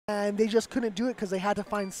and they just couldn't do it because they had to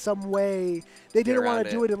find some way. They didn't want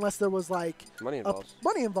to do it unless there was like money involved.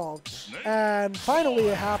 Money involved. And finally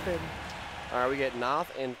it happened. All right, we get Nothe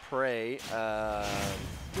and Prey.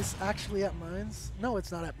 This actually at mine's? No,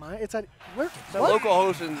 it's not at mine. It's at where? It's at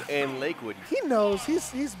LocalHost in Lakewood. He knows.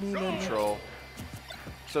 He's memeing. Troll.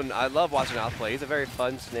 So I love watching Nothe play. He's a very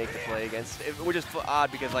fun snake to play against, which is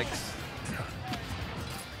odd because like.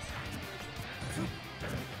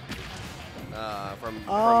 From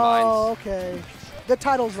mines. Okay. The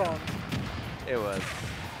title's wrong. It was.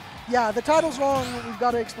 Yeah, the title's wrong. We've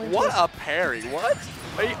got to explain. What a parry! What?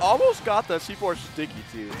 He almost got the C4 sticky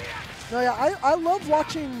too. No, yeah, I love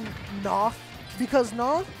watching Nothe because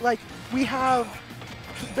Nothe, like, we have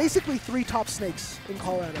basically 3 top snakes in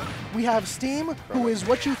Colorado. We have Steam, who is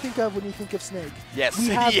what you think of when you think of Snake. Yes. We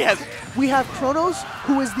have, yes. We have Kronos,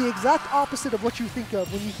 who is the exact opposite of what you think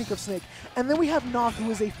of when you think of Snake. And then we have Nothe,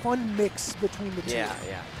 who is a fun mix between the two. Yeah,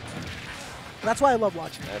 yeah. That's why I love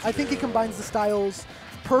watching. I think he combines the styles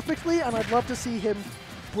perfectly, and I'd love to see him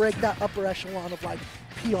break that upper echelon of, like,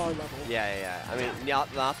 PR level. Yeah, yeah, yeah. I mean,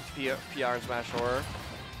 Nothe's PR in Smash Horror.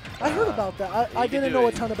 I heard about that. I didn't know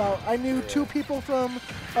a ton about. I knew 2 people from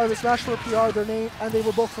the Smash 4 PR, their name, and they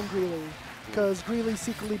were both from Greeley, because Greeley's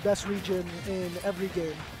secretly best region in every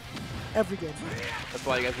game. Every game. That's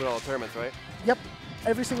why you guys win all the tournaments, right? Yep,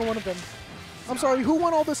 every single one of them. I'm sorry, who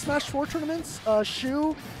won all the Smash 4 tournaments?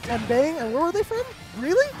 Shu and Bang, and where were they from?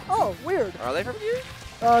 Greeley? Oh, weird. Are they from here?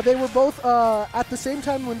 They were both, at the same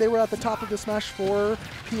time when they were at the top of the Smash 4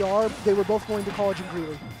 PR, they were both going to college in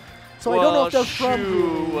Greeley. So I don't know if they're from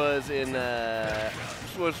Greeley. Was in,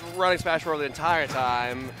 was running Smash 4 the entire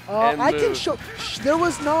time. I can show, there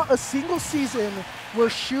was not a single season where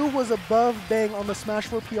Shu was above Bang on the Smash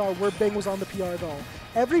 4 PR where Bang was on the PR at all.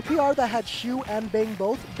 Every PR that had Shu and Bang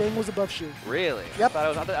both, Bang was above Shu. Really? Yep. I thought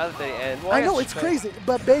it was at the end. Well, I know, it's crazy,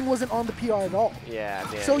 but Bang wasn't on the PR at all. Yeah,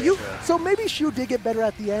 yeah. So maybe Shu did get better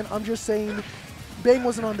at the end. I'm just saying Bang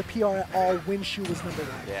wasn't on the PR at all when Shu was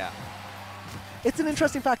 #1. Yeah. It's an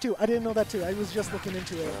interesting fact, too. I didn't know that, too. I was just looking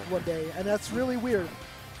into it one day, and that's really weird.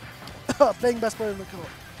 Bang, best player in the court.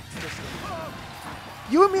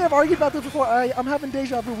 You and me have argued about this before. I'm having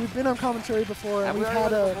deja vu. We've been on commentary before, and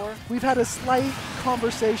we've had a slight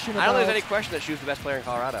conversation about. I don't think there's any question that Shu's the best player in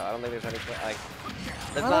Colorado. I don't think there's any like.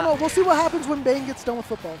 I don't know. We'll see what happens when Bang gets done with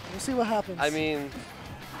football. We'll see what happens. I mean,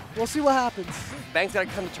 we'll see what happens. Bang's got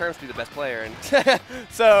to come to terms to be the best player, and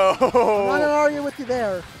so. I'm not gonna argue with you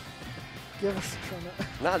there. Give us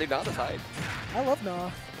a Nah, dude, not the side. I love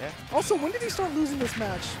Nothe. Yeah. Also, when did he start losing this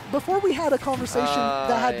match? Before we had a conversation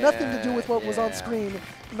that had nothing to do with what was on screen,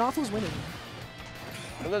 Nothe was winning.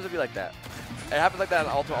 Sometimes it'd be like that. It happens like that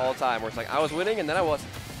in Ultima all the time, where it's like, I was winning, and then I wasn't.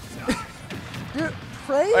 Dude,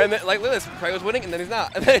 Prey? And then, like, look at this. Prey was winning, and then he's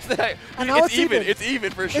not. And then it's like, and now it's even. It's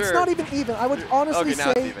even for sure. It's not even even. I would honestly say,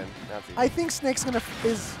 now it's even. I think Snake's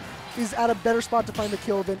is at a better spot to find the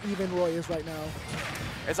kill than even Roy is right now.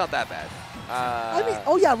 It's not that bad. I mean,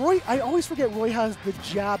 oh yeah, Roy. I always forget Roy has the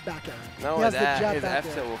jab back end. No, his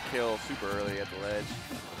F tilt will kill super early at the ledge.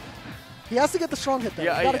 He has to get the strong hit though.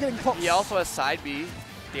 Yeah, gotta get in close. He also has side B,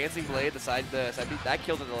 Dancing Blade, the side B that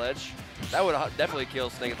kills at the ledge. That would definitely kill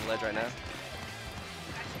Snake at the ledge right now.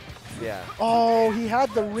 Yeah. Oh, he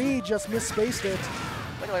had the read, just misspaced it.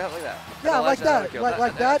 Like that. Yeah, like that.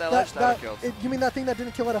 Like that. You mean that thing that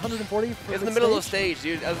didn't kill at 140? It's in the middle of the stage,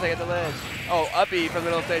 dude. I was like at the ledge. Oh, up E from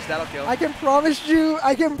the middle of the stage, that'll kill. I can promise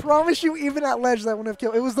you, even at ledge that wouldn't have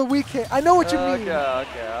killed. It was the weak hit. I know what you mean. Okay.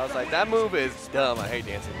 I was like, that move is dumb. I hate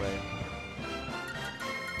Dancing Blade.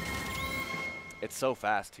 It's so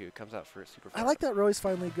fast too. It comes out for super fast. I like that Roy's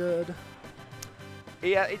finally good.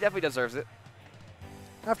 Yeah, he definitely deserves it.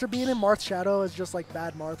 After being in Marth's shadow as just like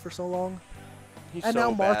bad Marth for so long. He's and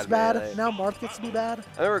so now Marth's bad. Man. Now Marth gets to be bad.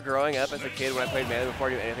 I remember growing up as a kid when I played Melee before I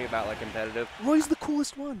knew anything about like competitive. Roy's the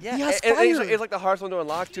coolest one. Yeah, he has fire. It's like the hardest one to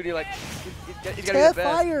unlock too. And you're like, he's gotta be the best.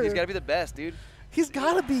 Fire. He's gotta be the best, dude. He's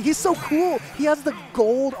gotta be. He's so cool. He has the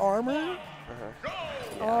gold armor.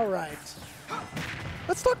 Yeah. All right.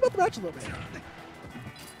 Let's talk about the match a little bit.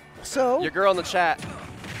 So. Your girl in the chat.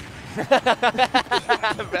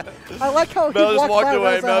 I like how Mel he just walked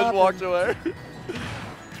away. Mel just walked away.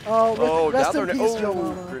 Rest in peace, Joe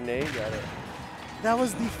Mama. Grenade got it. That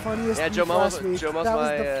was the funniest beef last week. That was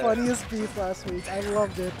the funniest beef last week. I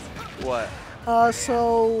loved it. What?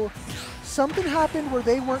 So something happened where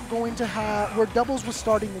they weren't going to have, where doubles was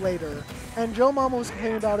starting later. And Joe Mama was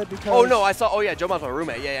complaining about it because... Oh, no, I saw, oh yeah, Joe Mama's my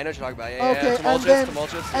roommate. Yeah, I know what you're talking about. Yeah, okay, yeah,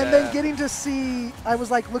 Tumultuous. And then getting to see, I was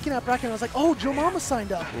like looking at bracket and I was like, oh, Joe Mama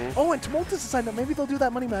signed up. Oh, and Tumultuous signed up. Maybe they'll do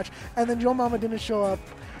that money match. And then Joe Mama didn't show up.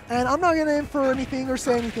 And I'm not going to aim for anything or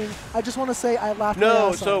say anything. I just want to say I laughed my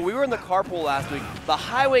ass so off. we were in the carpool last week. The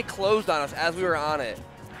highway closed on us as we were on it.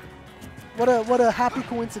 What a happy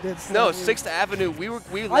coincidence. No, 6th Avenue. We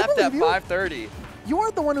left at 5:30. You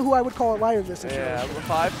aren't the one who I would call a liar in this situation.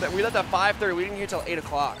 Yeah, we left at 5:30. We didn't get here till 8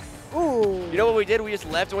 o'clock. Ooh. You know what we did? We just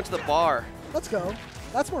left and went to the bar. Let's go.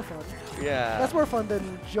 That's more fun. Yeah. That's more fun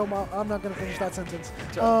than Joe Mama. I'm not going to finish that sentence.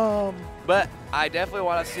 But I definitely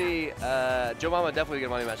want to see Joe Mama definitely get a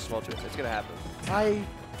money match as well, too. It's going to happen. I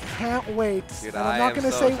can't wait. Dude, and I'm not going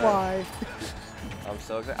to say why. I'm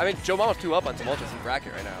so excited. I mean, Joe Mama's 2 up on Tumultuous in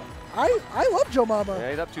bracket right now. I love Joe Mama. Yeah,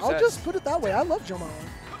 he's up 2 I'll sets. just put it that way. I love Joe Mama.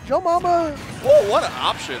 Joe Mama. Whoa, what an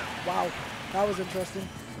option. Wow. That was interesting.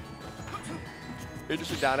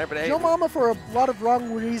 Interesting down there, but hey. Joe Mama, for a lot of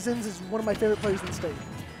wrong reasons, is one of my favorite players in the state.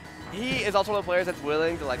 He is also one of the players that's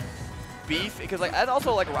willing to, like, beef, because, like, and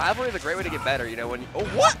also, like, rivalry is a great way to get better, you know, when you,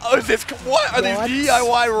 what is this, what are these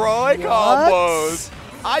DIY Roy combos?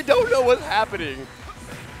 I don't know what's happening.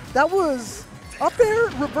 That was up air,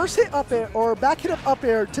 reverse hit up air, or back hit up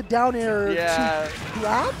air to down air to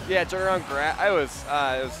grab? Yeah, turn around grab. It was.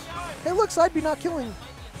 Hey, look, side B not killing.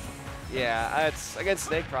 Yeah, it's against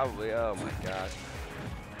Snake probably. Oh my gosh.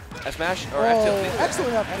 A smash or F tilt.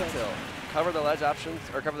 Excellent F tilt. Cover the ledge options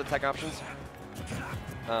or cover the tech options.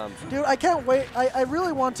 Dude, I can't wait. I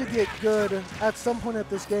really want to get good at some point at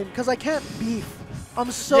this game because I can't beef. I'm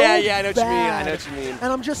so I know what you mean. bad. I know what you mean.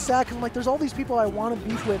 And I'm just sad because I'm like, there's all these people I want to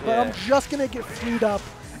beef with, but I'm just gonna get freed up,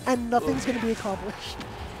 and nothing's gonna be accomplished.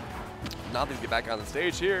 Nothing's get back on the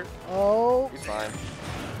stage here. Oh. He's fine.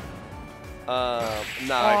 No, he's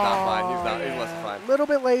not fine. He's not. He's less than fine. A little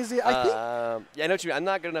bit lazy. I think. Yeah, I know what you mean. I'm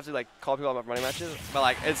not good enough to like call people out my running matches, but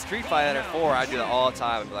like in Street Fighter 4, I do that all the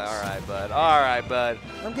time. I'm like, all right, bud.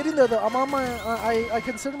 I'm getting there though. I'm on my. I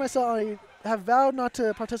consider myself. I have vowed not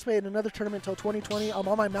to participate in another tournament until 2020. I'm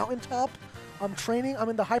on my mountaintop. I'm training. I'm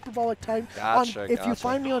in the hyperbolic time. If you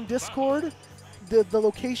find me on Discord, the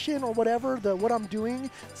location or whatever, what I'm doing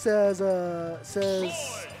says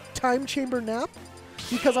time chamber nap.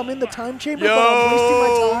 Because I'm in the time chamber, but I'm wasting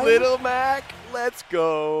my time. Little Mac, let's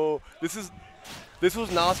go. This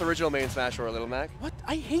was Noth's original main smash for Little Mac. What?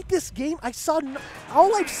 I hate this game.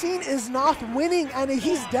 All I've seen is Noth winning, and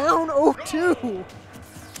he's down 0-2.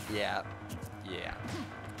 Yeah.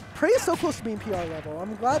 Prey is so close to being PR level.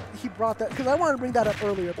 I'm glad he brought that, because I wanted to bring that up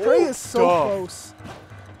earlier. Prey is so close.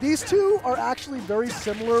 These two are actually very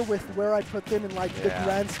similar with where I put them in like the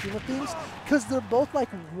grand scheme of things, because they're both like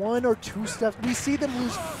 1 or 2 steps. We see them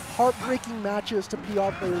lose heartbreaking matches to PR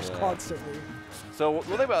players constantly. So one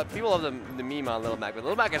thing about people love the meme on Little Mac, but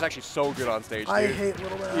Little Mac is actually so good on stage. Dude. I hate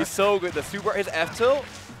Little Mac. He's so good. His F tilt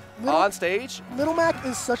on stage. Little Mac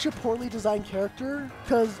is such a poorly designed character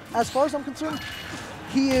because, as far as I'm concerned,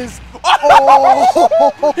 he is.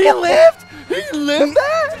 Oh! He lived. He lived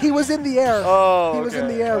that? He was in the air. Oh, he was in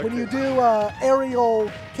the air. When you do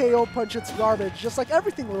aerial KO punch, it's garbage. Just like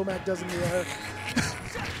everything Little Mac does in the air.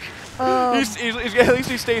 At least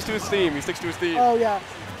he stays to his theme. He sticks to his theme. Oh, yeah.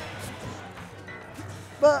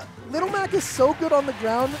 But Little Mac is so good on the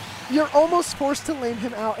ground, you're almost forced to lame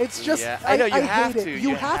him out. It's just, I know, I hate it.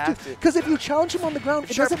 You have to. Because if you challenge him on the ground,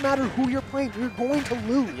 it doesn't matter who you're playing. You're going to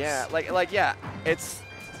lose. Yeah,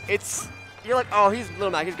 it's you're like, oh, he's Little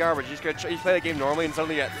Mac, he's garbage. He's play the game normally, and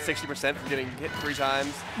suddenly you get 60% from getting hit 3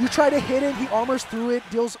 times. You try to hit him, he armors through it,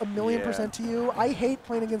 deals 1,000,000% to you. I hate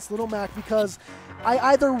playing against Little Mac because I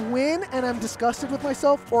either win and I'm disgusted with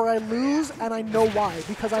myself, or I lose and I know why,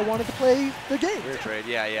 because I wanted to play the game. Fair trade,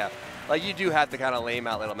 yeah. Like, you do have to kind of lame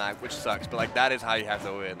out Little Mac, which sucks, but, like, that is how you have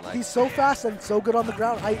to win. Like, he's so fast and so good on the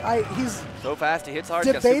ground. He's so fast, he hits hard,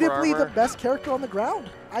 debatably the best character on the ground.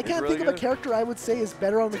 I can't really think of a character I would say is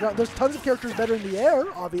better on the ground. There's tons of characters better in the air,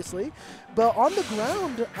 obviously, but on the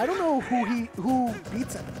ground, I don't know who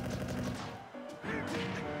beats him.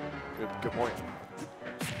 Good point.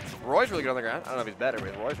 Roy's really good on the ground. I don't know if he's better,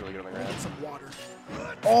 but Roy's really good on the ground. Get some water.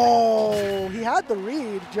 Oh, he had the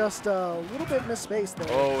read, just a little bit misspaced there.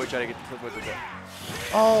 Oh, he tried to get the flip with it.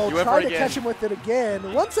 Oh, tried to catch him with it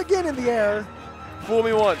again. Once again in the air. Fool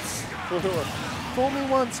me once. Fool me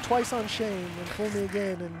once, twice on shame, and fool me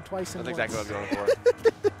again, and twice in That's once. exactly what I was going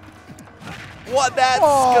for. What? That's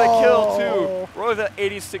going to kill, too. Roy's at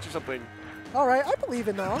 86 or something. All right, I believe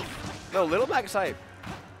in now. No, Little Mac's hype.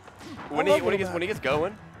 When he gets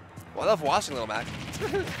going. Well, I love watching Little Mac.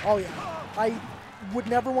 Oh, yeah. I would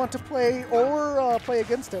never want to play or play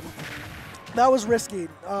against him. That was risky.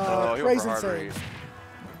 Crazy insane.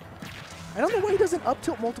 I don't know why he doesn't up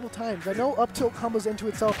tilt multiple times. I know up tilt combos into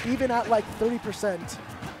itself even at like 30%.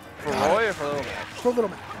 For Roy or for Little Mac? For Little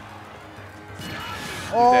Mac.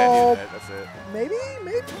 Oh, that's it. maybe?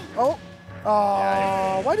 Oh.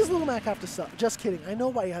 Yeah, Why does Little Mac have to suck? Just kidding. I know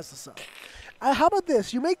why he has to suck. How about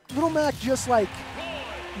this? You make Little Mac just like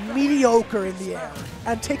mediocre in the air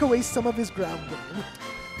and take away some of his ground game.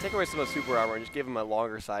 Take away some of the super armor and just give him a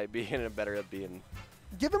longer side B and a better B.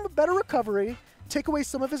 Give him a better recovery, take away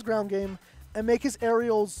some of his ground game, and make his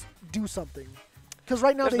aerials do something. Because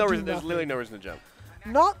right now there's do There's literally no reason to jump.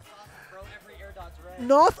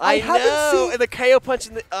 Nothe, I haven't seen. And the KO punch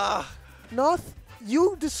in the. Nothe,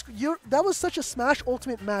 that was such a Smash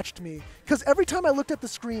Ultimate match to me. Because every time I looked at the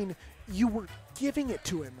screen, you were giving it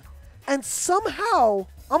to him. And somehow,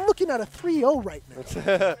 I'm looking at a 3-0 right now. You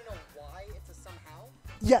know why it's a somehow?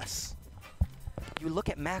 Yes. You look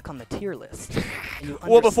at Mac on the tier list. And you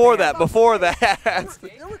Well, before understand- that.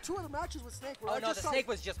 There were 2 other matches with Snake. Oh, no, the Snake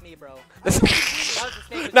was just me, bro.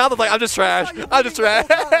 Now they're like, I'm just trash. I'm just trash.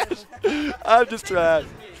 I'm just trash.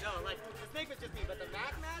 No, like, the Snake was just me, but the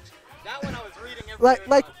Mac match, that one I was reading every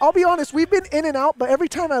Like, I'll be honest, we've been in and out, but every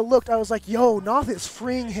time I looked, I was like, yo, Nothe is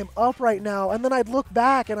freeing him up right now. And then I'd look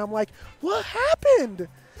back, and I'm like, what happened?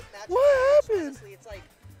 What happened? Honestly, it's like,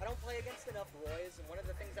 I don't play against enough Roys, and one of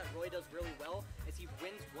the things that Roy does really well is he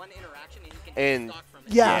wins one interaction, and he can take stock from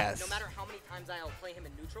it. Yeah. No matter how many times I'll play him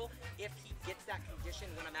in neutral, if he gets that condition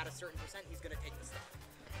when I'm at a certain percent, he's going to take the stock.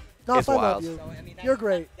 Nothe, It's I love wild. you. So, I mean, You're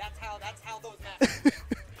great. That's how those matches.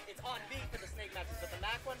 It's on me for the Snake matches, but the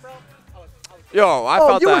Mac one, bro, I was Yo, I Oh,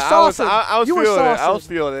 felt you were that. I was saucing. You were feeling it. I saucing.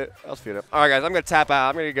 was feeling it. All right, guys, I'm going to tap out.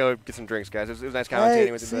 I'm going to go get some drinks, guys. It was nice commentating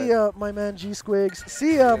Hey, with you. see ya, my man G Squigs.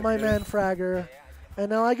 See ya, my man Fragger. And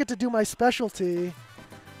now I get to do my specialty.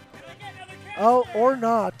 Oh, or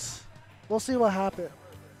not. We'll see what happens.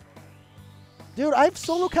 Dude, I've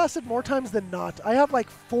solo casted more times than not. I have like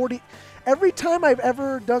 40. Every time I've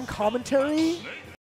ever done commentary,